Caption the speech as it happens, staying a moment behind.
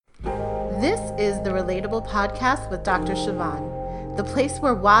This is the Relatable Podcast with Dr. Siobhan, the place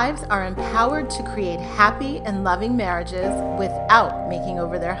where wives are empowered to create happy and loving marriages without making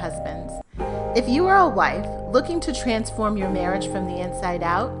over their husbands. If you are a wife looking to transform your marriage from the inside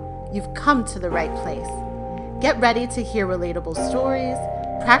out, you've come to the right place. Get ready to hear relatable stories,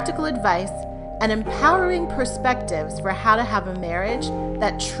 practical advice, and empowering perspectives for how to have a marriage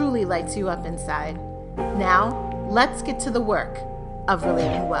that truly lights you up inside. Now, let's get to the work of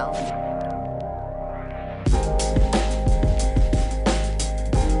relating well.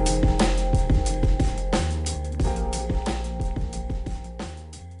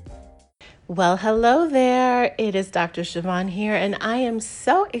 Well, hello there. It is Dr. Siobhan here, and I am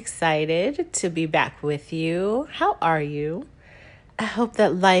so excited to be back with you. How are you? I hope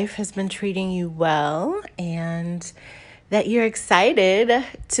that life has been treating you well and that you're excited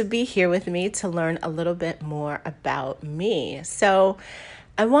to be here with me to learn a little bit more about me. So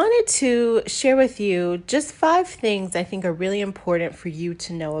I wanted to share with you just 5 things I think are really important for you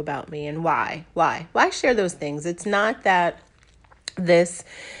to know about me and why. Why share those things? It's not that this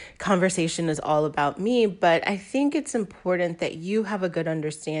conversation is all about me, but I think it's important that you have a good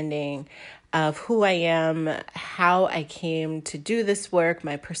understanding of who I am, how I came to do this work,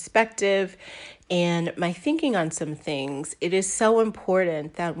 my perspective, and my thinking on some things. It is so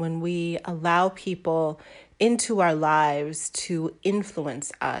important that when we allow people into our lives to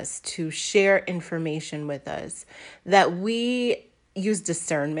influence us, to share information with us, that we use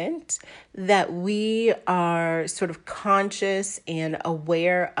discernment, that we are sort of conscious and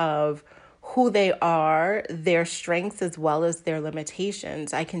aware of who they are, their strengths as well as their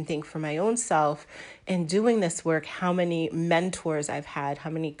limitations. I can think for my own self in doing this work, how many mentors I've had, how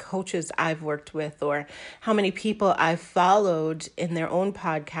many coaches I've worked with, or how many people I've followed in their own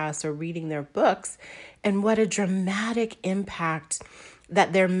podcasts or reading their books, and what a dramatic impact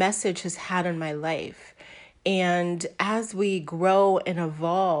that their message has had on my life. And as we grow and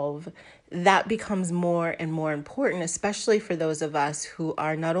evolve, that becomes more and more important, especially for those of us who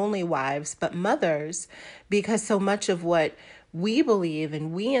are not only wives, but mothers, because so much of what we believe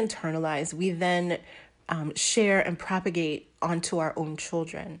and we internalize, we then share and propagate onto our own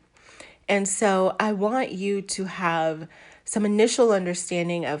children. And so I want you to have some initial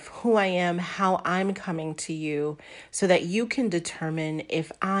understanding of who I am, how I'm coming to you, so that you can determine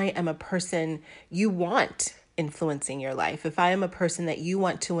if I am a person you want influencing your life, if I am a person that you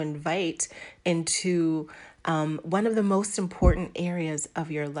want to invite into one of the most important areas of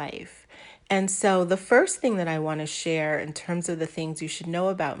your life. And so the first thing that I want to share in terms of the things you should know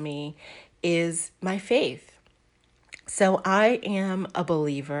about me is my faith. So I am a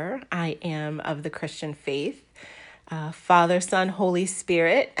believer. I am of the Christian faith. Father, Son, Holy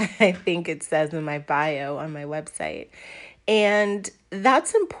Spirit, I think it says in my bio on my website. And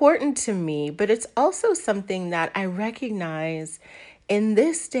that's important to me, but it's also something that I recognize in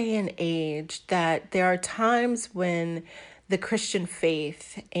this day and age that there are times when the Christian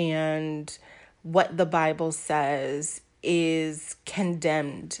faith and what the Bible says is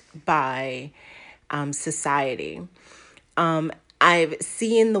condemned by society. I've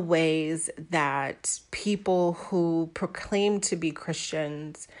seen the ways that people who proclaim to be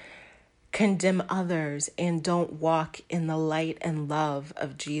Christians condemn others and don't walk in the light and love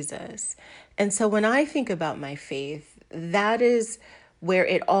of Jesus. And so when I think about my faith, that is where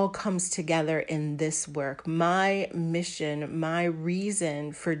it all comes together in this work. My mission, my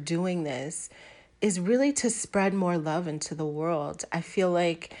reason for doing this is really to spread more love into the world. I feel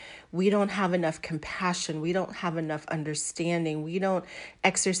like we don't have enough compassion. We don't have enough understanding. We don't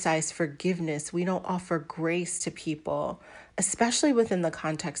exercise forgiveness. We don't offer grace to people, especially within the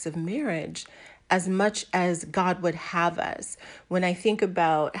context of marriage, as much as God would have us. When I think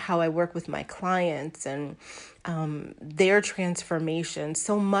about how I work with my clients and their transformation,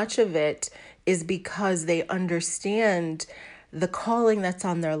 so much of it is because they understand the calling that's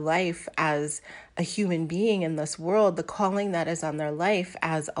on their life as a human being in this world, the calling that is on their life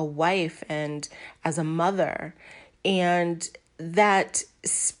as a wife and as a mother. And that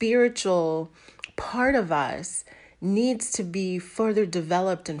spiritual part of us needs to be further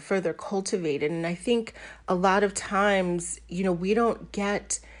developed and further cultivated. And I think a lot of times, we don't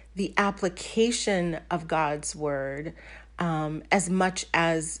get the application of God's word as much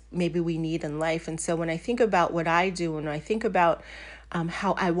as maybe we need in life. And so when I think about what I do, when I think about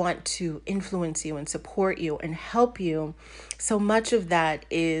how I want to influence you and support you and help you, so much of that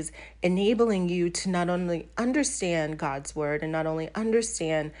is enabling you to not only understand God's word and not only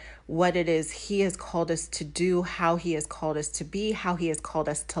understand what it is He has called us to do, how He has called us to be, how He has called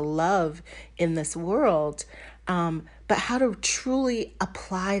us to love in this world, but how to truly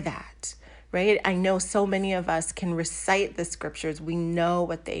apply that, right? I know so many of us can recite the scriptures. We know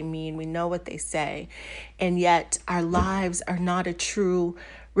what they mean, we know what they say, and yet our lives are not a true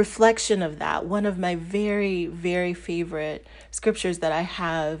reflection of that. One of my very, very favorite scriptures that I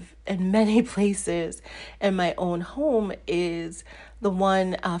have in many places in my own home is the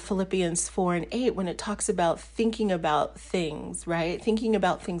one, Philippians 4:8, when it talks about thinking about things, right? Thinking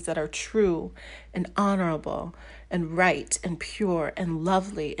about things that are true and honorable and right and pure and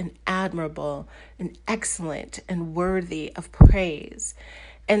lovely and admirable and excellent and worthy of praise.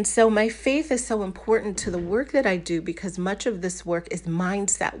 And so my faith is so important to the work that I do because much of this work is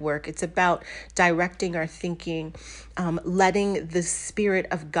mindset work. It's about directing our thinking, letting the Spirit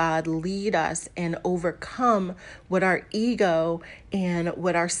of God lead us and overcome what our ego and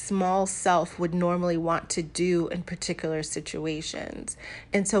what our small self would normally want to do in particular situations.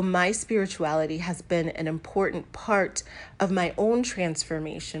 And so my spirituality has been an important part of my own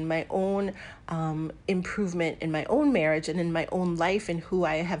transformation, my own improvement in my own marriage and in my own life and who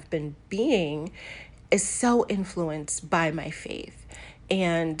I have been being is so influenced by my faith.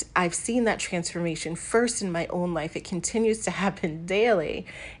 And I've seen that transformation first in my own life. It continues to happen daily.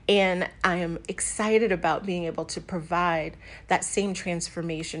 And I am excited about being able to provide that same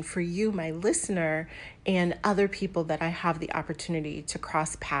transformation for you, my listener, and other people that I have the opportunity to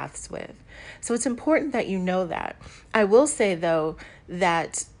cross paths with. So it's important that you know that. I will say, though,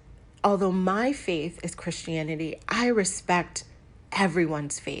 that although my faith is Christianity, I respect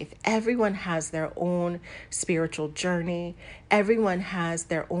everyone's faith. Everyone has their own spiritual journey. Everyone has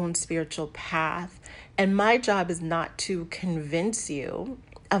their own spiritual path. And my job is not to convince you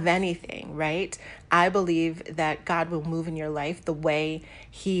of anything, right? I believe that God will move in your life the way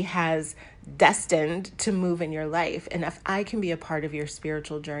He has destined to move in your life. And if I can be a part of your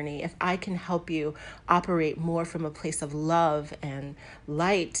spiritual journey, if I can help you operate more from a place of love and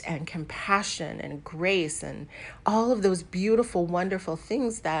light and compassion and grace and all of those beautiful, wonderful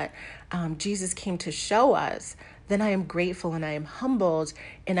things that Jesus came to show us, then I am grateful and I am humbled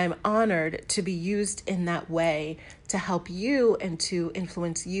and I'm honored to be used in that way to help you and to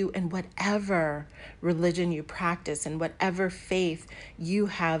influence you in whatever religion you practice and whatever faith you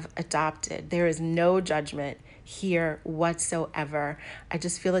have adopted. There is no judgment here whatsoever. I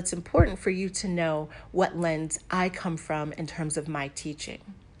just feel it's important for you to know what lens I come from in terms of my teaching.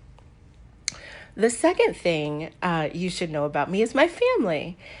 The second thing you should know about me is my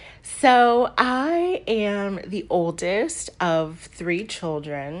family. So I am the oldest of 3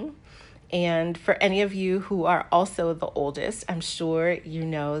 children. And for any of you who are also the oldest, I'm sure you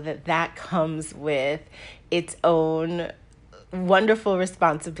know that that comes with its own wonderful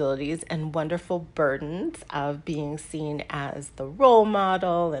responsibilities and wonderful burdens of being seen as the role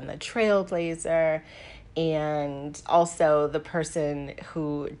model and the trailblazer, and also the person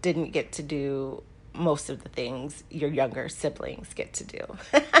who didn't get to do most of the things your younger siblings get to do.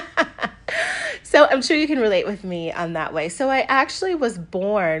 So I'm sure you can relate with me on that way. So I actually was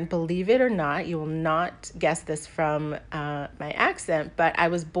born, believe it or not, you will not guess this from my accent, but I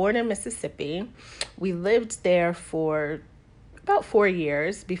was born in Mississippi. We lived there for about 4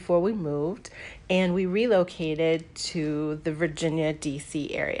 years before we moved, and we relocated to the Virginia,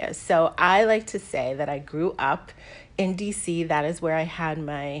 D.C. area. So I like to say that I grew up in D.C. That is where I had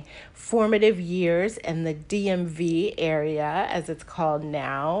my formative years in the DMV area, as it's called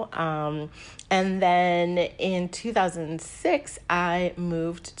now. And then in 2006, I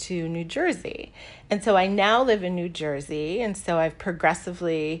moved to New Jersey. And so I now live in New Jersey. And so I've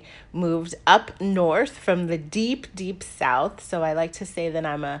progressively moved up north from the deep, deep south. So I like to say that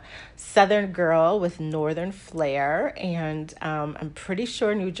I'm a Southern girl with Northern flair. And I'm pretty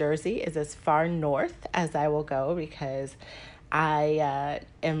sure New Jersey is as far north as I will go because I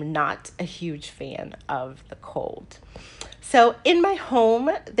am not a huge fan of the cold. So in my home,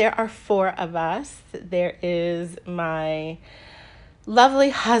 there are 4 of us. There is my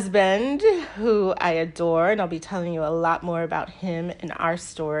lovely husband who I adore, and I'll be telling you a lot more about him and our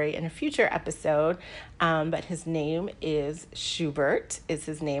story in a future episode. But his name is Schubert, is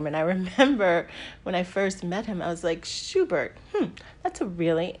his name. And I remember when I first met him, I was like, Schubert, that's a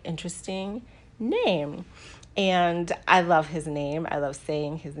really interesting name. And I love his name. I love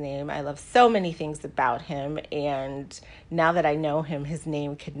saying his name. I love so many things about him. And now that I know him, his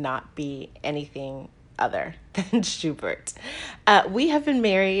name could not be anything other than Schubert. We have been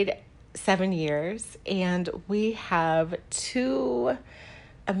married 7 years, and we have 2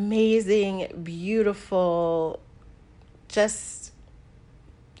 amazing, beautiful, just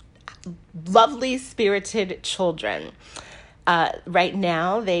lovely spirited children. Right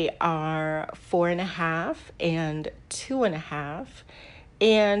now, they are 4.5 and 2.5.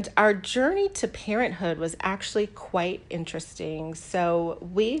 And our journey to parenthood was actually quite interesting. So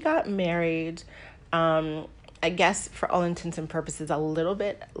we got married, I guess, for all intents and purposes, a little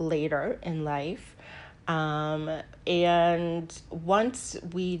bit later in life. And once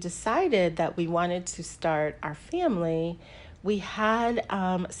we decided that we wanted to start our family, we had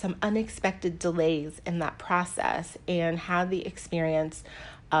some unexpected delays in that process and had the experience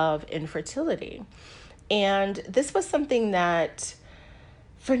of infertility. And this was something that,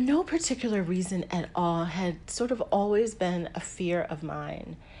 for no particular reason at all, had sort of always been a fear of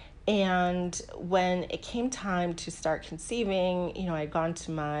mine. And when it came time to start conceiving, I'd gone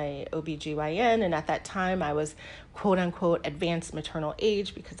to my OBGYN, and at that time I was quote unquote advanced maternal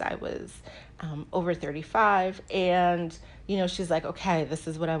age because I was over 35. And, she's like, okay, this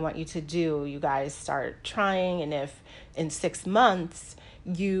is what I want you to do. You guys start trying, and if in 6 months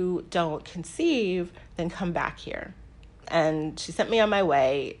you don't conceive, then come back here. And she sent me on my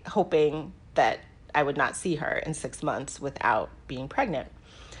way, hoping that I would not see her in 6 months without being pregnant.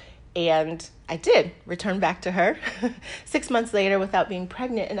 And I did return back to her 6 months later without being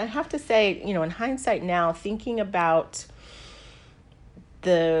pregnant. And I have to say, in hindsight now, thinking about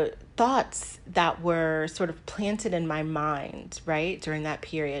the thoughts that were sort of planted in my mind, right, during that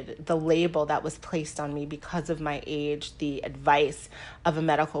period, the label that was placed on me because of my age, the advice of a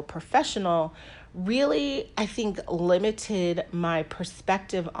medical professional, really, I think, limited my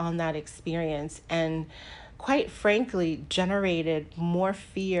perspective on that experience, and quite frankly generated more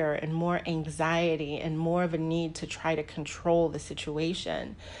fear and more anxiety and more of a need to try to control the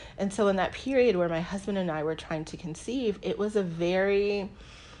situation. And so in that period where my husband and I were trying to conceive, it was a very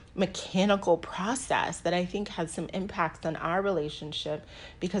mechanical process that I think had some impacts on our relationship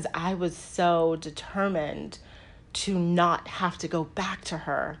because I was so determined to not have to go back to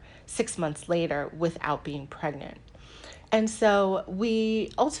her 6 months later without being pregnant. And so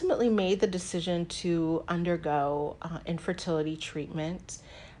we ultimately made the decision to undergo infertility treatment,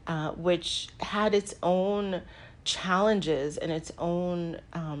 which had its own challenges and its own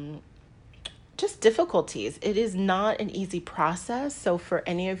just difficulties. It is not an easy process. So for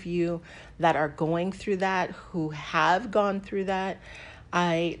any of you that are going through that, who have gone through that,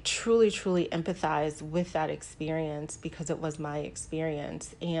 I truly, truly empathize with that experience because it was my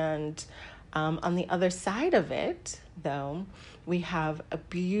experience. And on the other side of it, though, we have a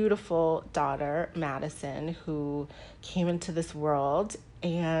beautiful daughter, Madison, who came into this world,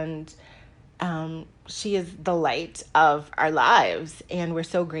 and she is the light of our lives, and we're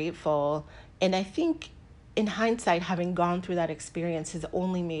so grateful. And I think in hindsight, having gone through that experience has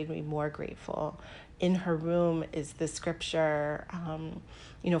only made me more grateful. In her room is the scripture,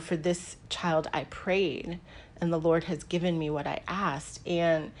 for this child I prayed, and the Lord has given me what I asked.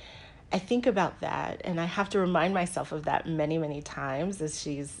 And I think about that, and I have to remind myself of that many, many times as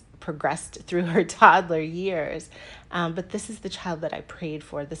she's progressed through her toddler years. But this is the child that I prayed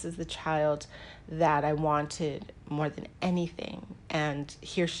for. This is the child that I wanted more than anything. And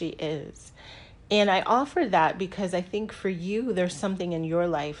here she is. And I offer that because I think for you, there's something in your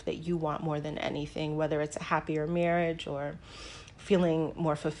life that you want more than anything, whether it's a happier marriage or feeling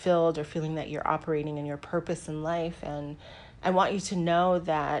more fulfilled or feeling that you're operating in your purpose in life. And I want you to know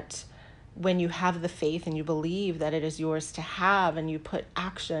that when you have the faith and you believe that it is yours to have and you put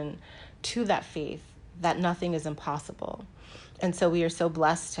action to that faith, that nothing is impossible. And so we are so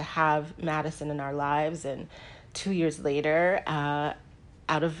blessed to have Madison in our lives. And 2 years later,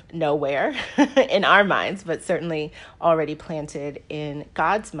 out of nowhere in our minds, but certainly already planted in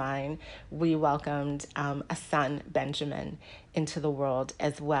God's mind, we welcomed a son, Benjamin, into the world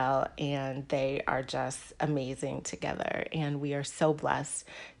as well. And they are just amazing together. And we are so blessed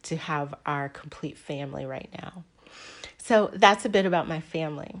to have our complete family right now. So that's a bit about my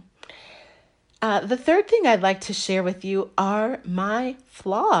family. The third thing I'd like to share with you are my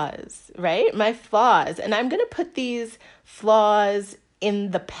flaws, right? My flaws. And I'm going to put these flaws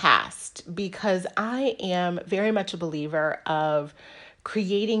in the past because I am very much a believer of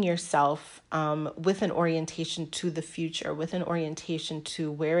creating yourself with an orientation to the future, with an orientation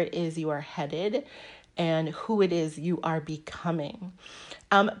to where it is you are headed and who it is you are becoming.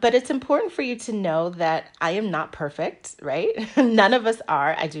 But it's important for you to know that I am not perfect, right? None of us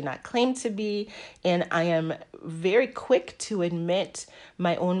are. I do not claim to be. And I am very quick to admit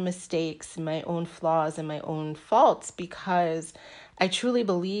my own mistakes, my own flaws, and my own faults because I truly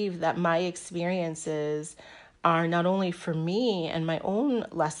believe that my experiences are not only for me and my own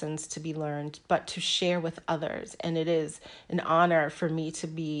lessons to be learned, but to share with others. And it is an honor for me to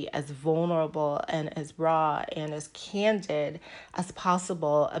be as vulnerable and as raw and as candid as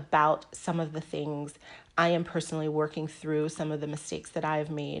possible about some of the things I am personally working through some of the mistakes that I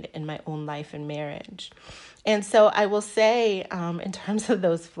have made in my own life and marriage. And so I will say, in terms of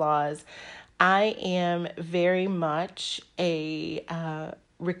those flaws, I am very much a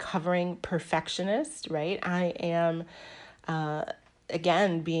recovering perfectionist, right? I am,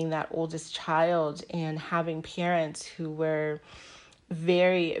 again, being that oldest child and having parents who were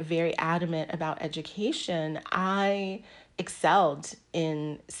very, very adamant about education. I excelled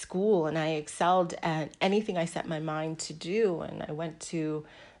in school and I excelled at anything I set my mind to do. And I went to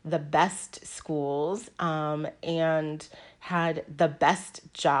the best schools and had the best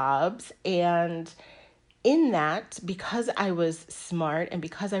jobs. And in that, because I was smart and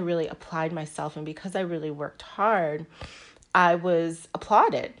because I really applied myself and because I really worked hard, I was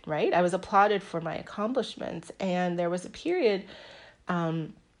applauded, right? I was applauded for my accomplishments. And there was a period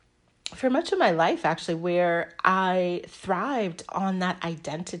for much of my life, actually, where I thrived on that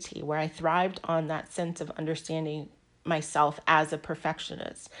identity, where I thrived on that sense of understanding myself as a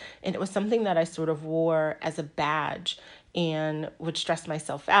perfectionist. And it was something that I sort of wore as a badge and would stress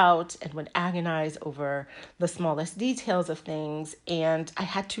myself out and would agonize over the smallest details of things. And I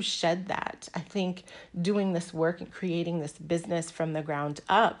had to shed that. I think doing this work and creating this business from the ground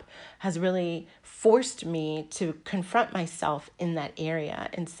up has really forced me to confront myself in that area.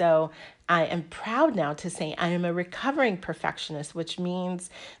 And so I am proud now to say I am a recovering perfectionist, which means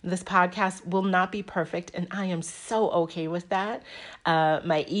this podcast will not be perfect, and I am so okay with that.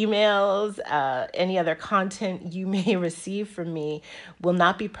 My emails, any other content you may receive from me will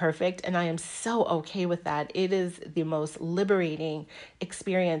not be perfect, and I am so okay with that. It is the most liberating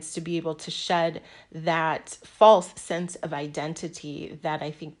experience to be able to shed that false sense of identity that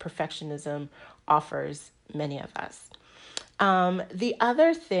I think perfectionism offers many of us. The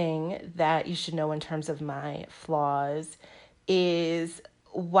other thing that you should know in terms of my flaws is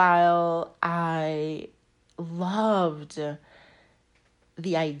while I loved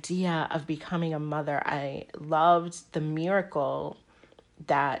the idea of becoming a mother, I loved the miracle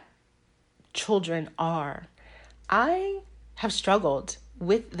that children are. I have struggled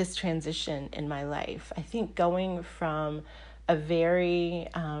with this transition in my life. I think going from a very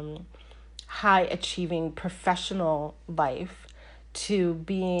high achieving professional life to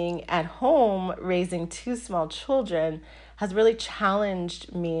being at home raising two small children has really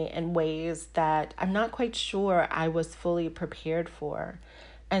challenged me in ways that I'm not quite sure I was fully prepared for.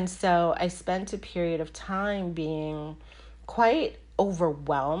 And so I spent a period of time being quite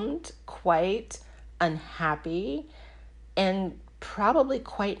overwhelmed, quite unhappy, and probably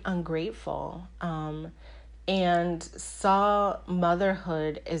quite ungrateful. And saw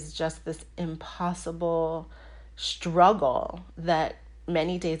motherhood as just this impossible struggle that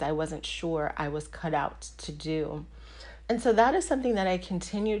many days I wasn't sure I was cut out to do. And so that is something that I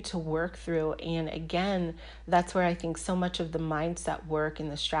continue to work through. And again, that's where I think so much of the mindset work and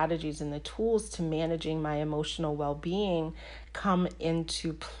the strategies and the tools to managing my emotional well being come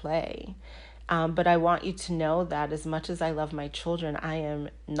into play. But I want you to know that as much as I love my children, I am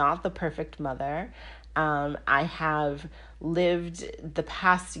not the perfect mother. I have lived the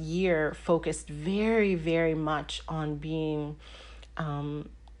past year focused very, very much on being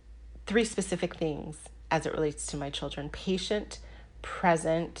three specific things as it relates to my children: patient,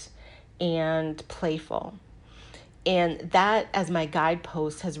 present, and playful. And that, as my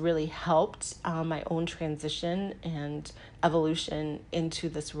guidepost, has really helped my own transition and evolution into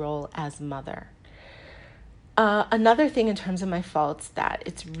this role as mother. Another thing in terms of my faults that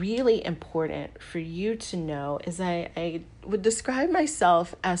it's really important for you to know is I would describe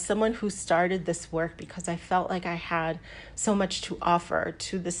myself as someone who started this work because I felt like I had so much to offer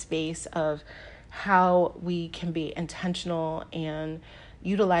to the space of how we can be intentional and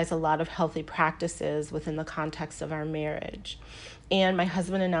utilize a lot of healthy practices within the context of our marriage. And my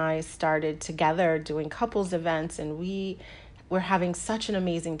husband and I started together doing couples events, and we're having such an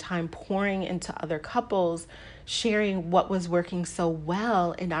amazing time pouring into other couples, sharing what was working so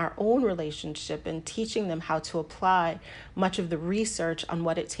well in our own relationship and teaching them how to apply much of the research on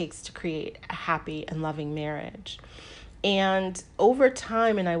what it takes to create a happy and loving marriage. And over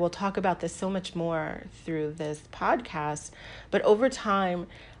time, and I will talk about this so much more through this podcast, but over time,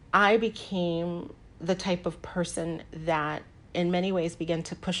 I became the type of person that in many ways began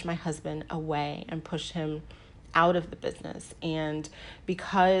to push my husband away and push him out of the business. And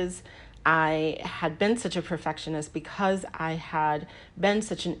because I had been such a perfectionist, because I had been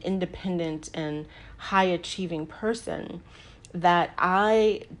such an independent and high achieving person, that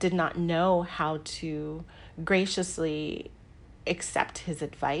I did not know how to graciously accept his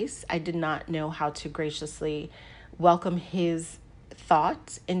advice. I did not know how to graciously welcome his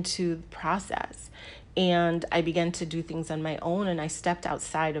thoughts into the process. And I began to do things on my own, and I stepped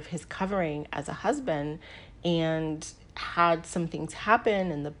outside of his covering as a husband and had some things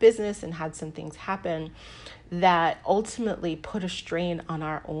happen in the business and had some things happen that ultimately put a strain on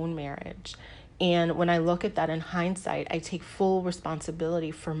our own marriage. And when I look at that in hindsight, I take full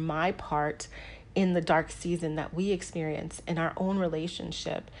responsibility for my part in the dark season that we experience in our own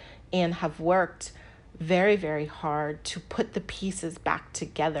relationship, and have worked very, very hard to put the pieces back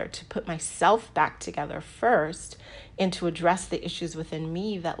together, to put myself back together first, and to address the issues within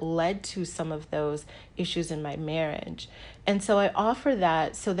me that led to some of those issues in my marriage. And so I offer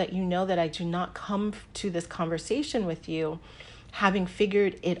that so that you know that I do not come to this conversation with you having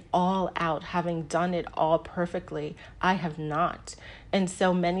figured it all out, having done it all perfectly. I have not. And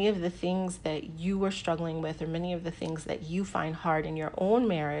so many of the things that you are struggling with, or many of the things that you find hard in your own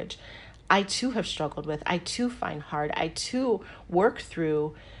marriage, I too have struggled with. I too find hard. I too work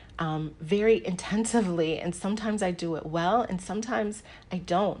through very intensively. And sometimes I do it well, and sometimes I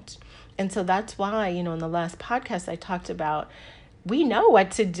don't. And so that's why, in the last podcast, I talked about we know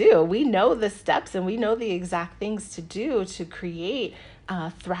what to do. We know the steps, and we know the exact things to do to create a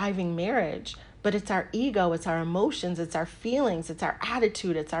thriving marriage. But it's our ego, it's our emotions, it's our feelings, it's our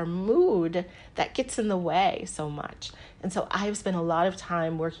attitude, it's our mood that gets in the way so much. And so I've spent a lot of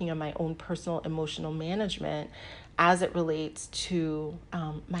time working on my own personal emotional management as it relates to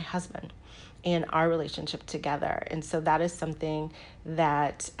my husband and our relationship together. And so that is something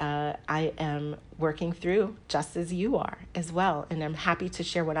that I am working through, just as you are as well. And I'm happy to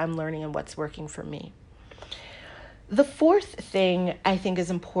share what I'm learning and what's working for me. The fourth thing I think is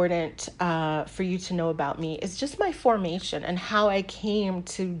important for you to know about me is just my formation and how I came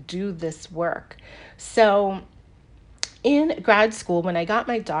to do this work. So in grad school, when I got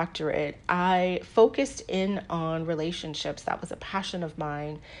my doctorate, I focused in on relationships. That was a passion of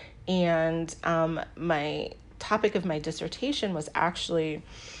mine. And my topic of my dissertation was actually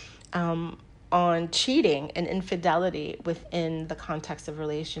on cheating and infidelity within the context of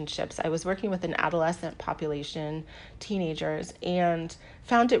relationships. I was working with an adolescent population, teenagers, and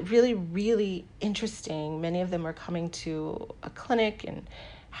found it really, really interesting. Many of them were coming to a clinic and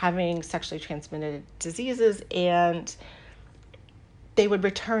having sexually transmitted diseases, and they would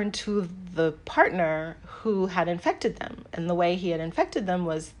return to the partner who had infected them. And the way he had infected them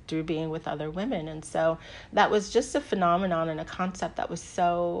was through being with other women. And so that was just a phenomenon and a concept that was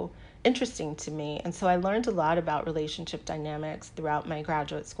so interesting to me. And so I learned a lot about relationship dynamics throughout my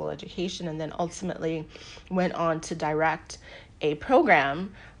graduate school education, and then ultimately went on to direct a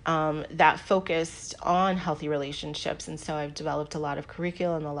program that focused on healthy relationships. And so I've developed a lot of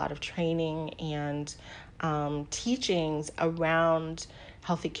curriculum, a lot of training, and teachings around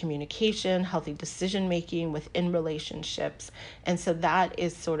healthy communication, healthy decision making within relationships. And so that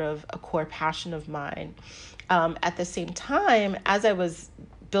is sort of a core passion of mine. At the same time, as I was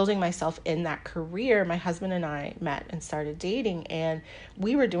building myself in that career, my husband and I met and started dating, and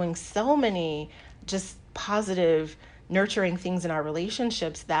we were doing so many just positive, nurturing things in our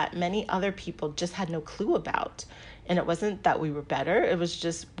relationships that many other people just had no clue about. And it wasn't that we were better, it was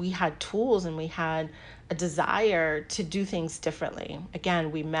just we had tools and we had a desire to do things differently.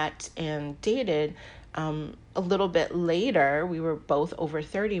 Again, we met and dated a little bit later. We were both over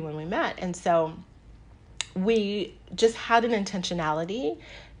 30 when we met. And so we just had an intentionality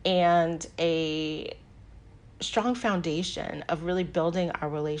and a strong foundation of really building our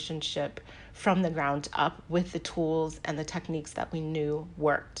relationship from the ground up with the tools and the techniques that we knew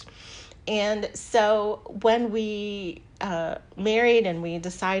worked. And so when we married and we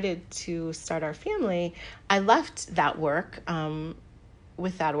decided to start our family, I left that work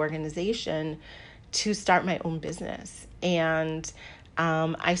with that organization to start my own business. And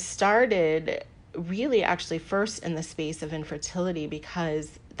I started really actually first in the space of infertility,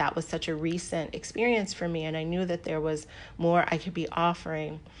 because that was such a recent experience for me. And I knew that there was more I could be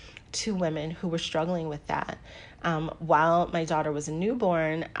offering to women who were struggling with that. While my daughter was a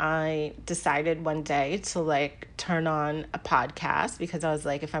newborn, I decided one day to turn on a podcast, because I was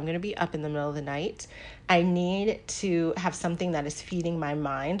like, if I'm going to be up in the middle of the night, I need to have something that is feeding my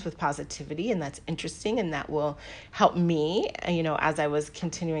mind with positivity and that's interesting and that will help me, as I was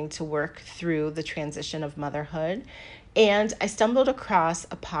continuing to work through the transition of motherhood. And I stumbled across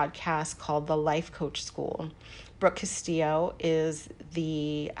a podcast called The Life Coach School. Brooke Castillo is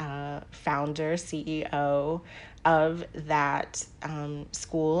the founder, CEO of that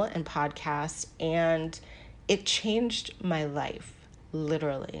school and podcast, and it changed my life,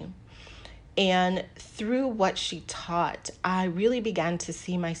 literally. And through what she taught, I really began to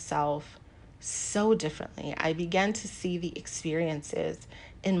see myself so differently. I began to see the experiences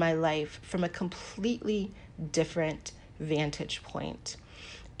in my life from a completely different vantage point.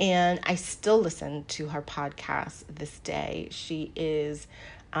 And I still listen to her podcast this day. She is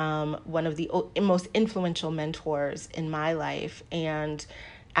one of the most influential mentors in my life. And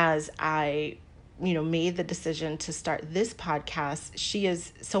as I made the decision to start this podcast, she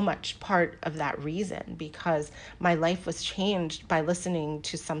is so much part of that reason, because my life was changed by listening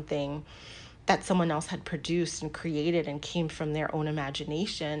to something that someone else had produced and created and came from their own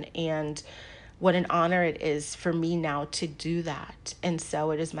imagination. And what an honor it is for me now to do that. And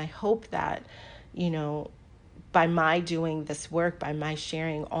so it is my hope that, by my doing this work, by my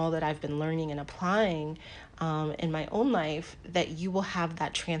sharing all that I've been learning and applying in my own life, that you will have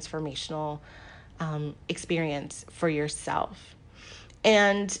that transformational experience for yourself.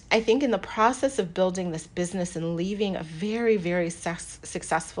 And I think in the process of building this business and leaving a very, very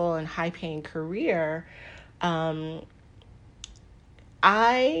successful and high paying career,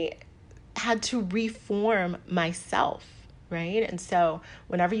 I had to reform myself, right? And so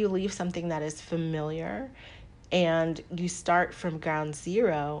whenever you leave something that is familiar and you start from ground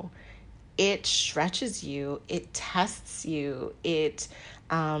zero, it stretches you, it tests you, it,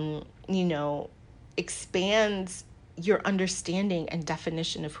 expands your understanding and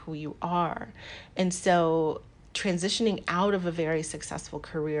definition of who you are. And so transitioning out of a very successful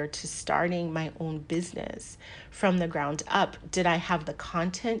career to starting my own business from the ground up, did I have the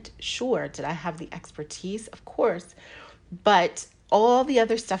content? Sure. Did I have the expertise? Of course. But all the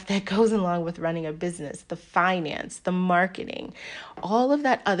other stuff that goes along with running a business, the finance, the marketing, all of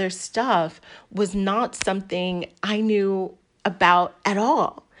that other stuff was not something I knew about at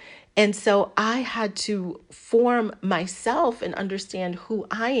all. And so I had to form myself and understand who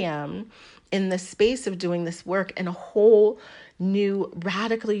I am in the space of doing this work in a whole new,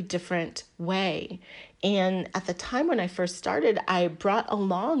 radically different way. And at the time when I first started, I brought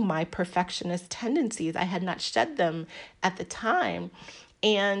along my perfectionist tendencies. I had not shed them at the time.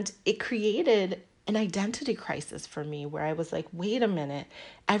 And it created an identity crisis for me, where I was like, wait a minute,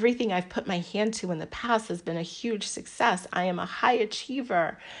 everything I've put my hand to in the past has been a huge success. I am a high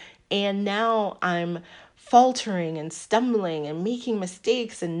achiever. And now I'm faltering and stumbling and making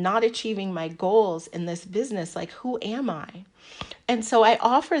mistakes and not achieving my goals in this business. Like, who am I? And so I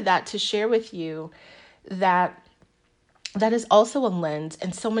offer that to share with you that is also a lens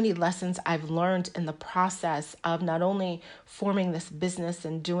and so many lessons I've learned in the process of not only forming this business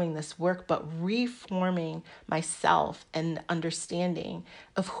and doing this work, but reforming myself and understanding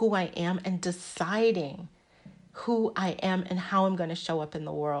of who I am and deciding who I am and how I'm going to show up in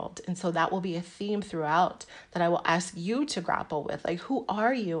the world. And so that will be a theme throughout that I will ask you to grapple with. Like, who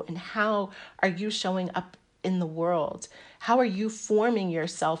are you and how are you showing up in the world? How are you forming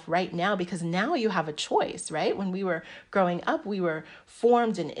yourself right now? Because now you have a choice, right? When we were growing up, we were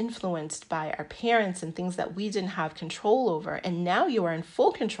formed and influenced by our parents and things that we didn't have control over. And now you are in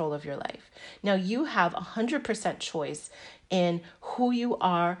full control of your life. Now you have 100% choice in who you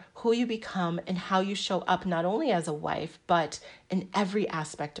are, who you become, and how you show up, not only as a wife, but in every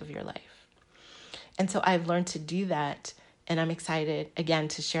aspect of your life. And so I've learned to do that, and I'm excited, again,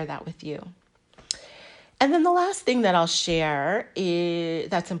 to share that with you. And then the last thing that I'll share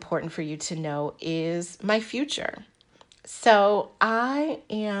that's important for you to know is my future. So I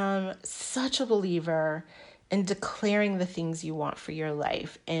am such a believer in declaring the things you want for your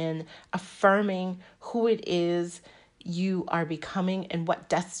life and affirming who it is you are becoming and what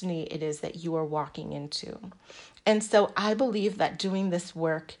destiny it is that you are walking into. And so I believe that doing this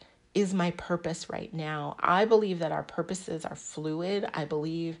work is my purpose right now. I believe that our purposes are fluid. I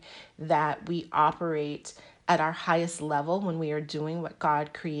believe that we operate at our highest level when we are doing what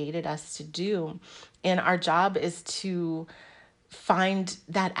God created us to do. And our job is to find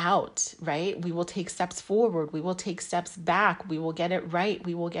that out, right? We will take steps forward. We will take steps back. We will get it right.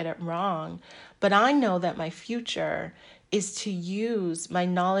 We will get it wrong. But I know that my future is to use my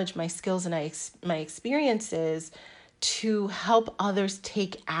knowledge, my skills, and my experiences to help others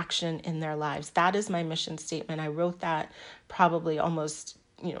take action in their lives. That is my mission statement. I wrote that probably almost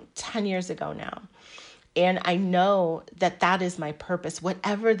 10 years ago now. And I know that that is my purpose,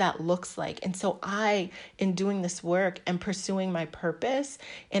 whatever that looks like. And so in doing this work and pursuing my purpose,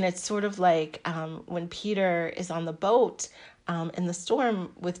 and it's sort of like when Peter is on the boat in the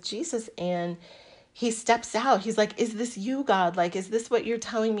storm with Jesus, and he steps out. He's like, is this you, God? Like, is this what you're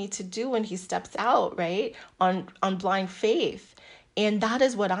telling me to do? And he steps out, right, on blind faith. And that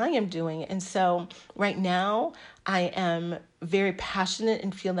is what I am doing. And so right now, I am very passionate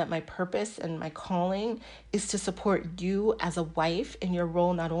and feel that my purpose and my calling is to support you as a wife in your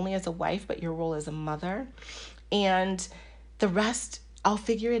role, not only as a wife, but your role as a mother. And the rest I'll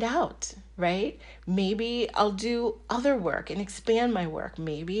figure it out, right? Maybe I'll do other work and expand my work.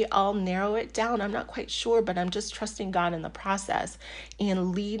 Maybe I'll narrow it down. I'm not quite sure, but I'm just trusting God in the process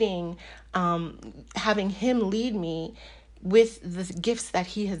and leading, having Him lead me with the gifts that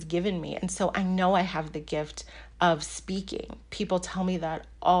He has given me. And so I know I have the gift of speaking. People tell me that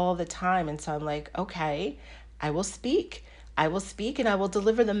all the time. And so I'm like, okay, I will speak. I will speak and I will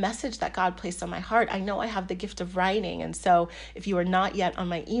deliver the message that God placed on my heart. I know I have the gift of writing. And so if you are not yet on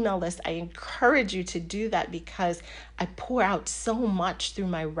my email list, I encourage you to do that, because I pour out so much through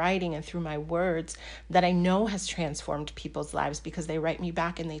my writing and through my words that I know has transformed people's lives, because they write me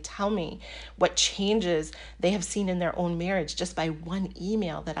back and they tell me what changes they have seen in their own marriage just by one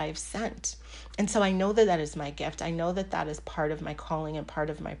email that I have sent. And so I know that that is my gift. I know that that is part of my calling and part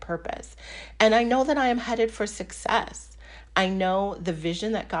of my purpose. And I know that I am headed for success. I know the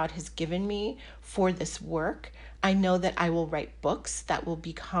vision that God has given me for this work. I know that I will write books that will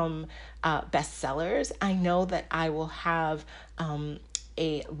become bestsellers. I know that I will have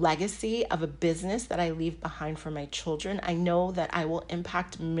a legacy of a business that I leave behind for my children. I know that I will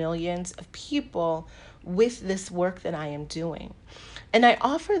impact millions of people with this work that I am doing. And I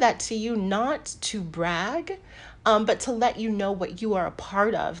offer that to you not to brag, but to let you know what you are a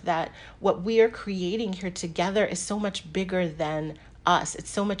part of, that what we are creating here together is so much bigger than us. It's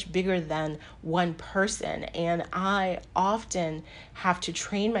so much bigger than one person. And I often have to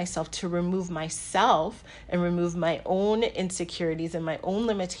train myself to remove myself and remove my own insecurities and my own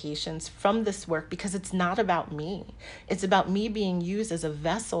limitations from this work, because it's not about me. It's about me being used as a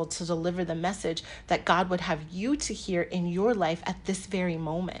vessel to deliver the message that God would have you to hear in your life at this very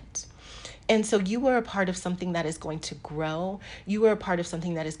moment. And so you are a part of something that is going to grow. You are a part of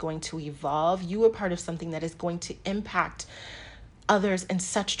something that is going to evolve. You are part of something that is going to impact others in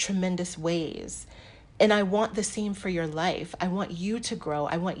such tremendous ways. And I want the same for your life. I want you to grow.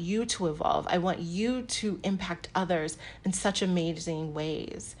 I want you to evolve. I want you to impact others in such amazing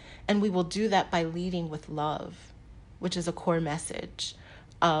ways. And we will do that by leading with love, which is a core message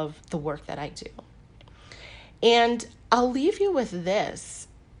of the work that I do. And I'll leave you with this.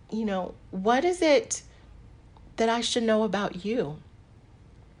 What is it that I should know about you?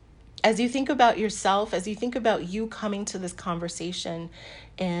 As you think about yourself, as you think about you coming to this conversation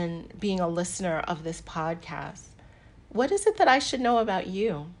and being a listener of this podcast, what is it that I should know about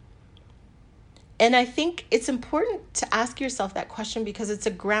you? And I think it's important to ask yourself that question, because it's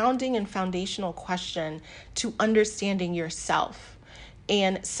a grounding and foundational question to understanding yourself.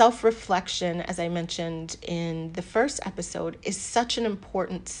 And self-reflection, as I mentioned in the first episode, is such an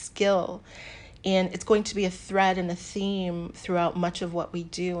important skill. And it's going to be a thread and a theme throughout much of what we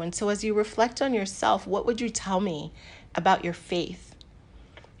do. And so as you reflect on yourself, what would you tell me about your faith?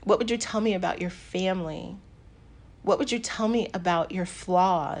 What would you tell me about your family? What would you tell me about your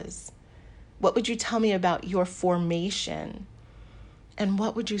flaws? What would you tell me about your formation? And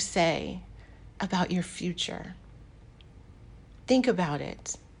what would you say about your future? Think about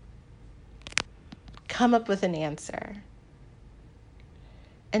it. Come up with an answer.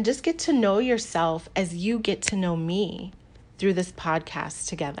 And just get to know yourself as you get to know me through this podcast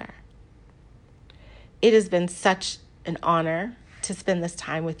together. It has been such an honor to spend this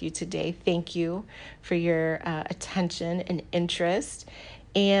time with you today. Thank you for your attention and interest.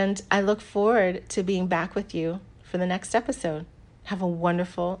 And I look forward to being back with you for the next episode. Have a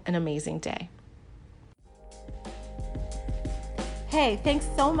wonderful and amazing day. Hey, thanks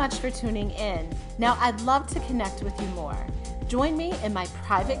so much for tuning in. Now, I'd love to connect with you more. Join me in my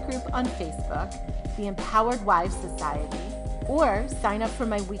private group on Facebook, the Empowered Wives Society, or sign up for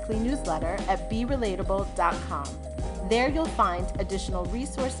my weekly newsletter at berelatable.com. There you'll find additional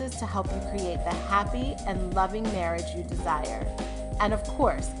resources to help you create the happy and loving marriage you desire. And of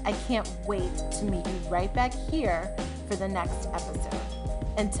course, I can't wait to meet you right back here for the next episode.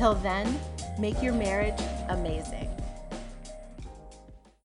 Until then, make your marriage amazing.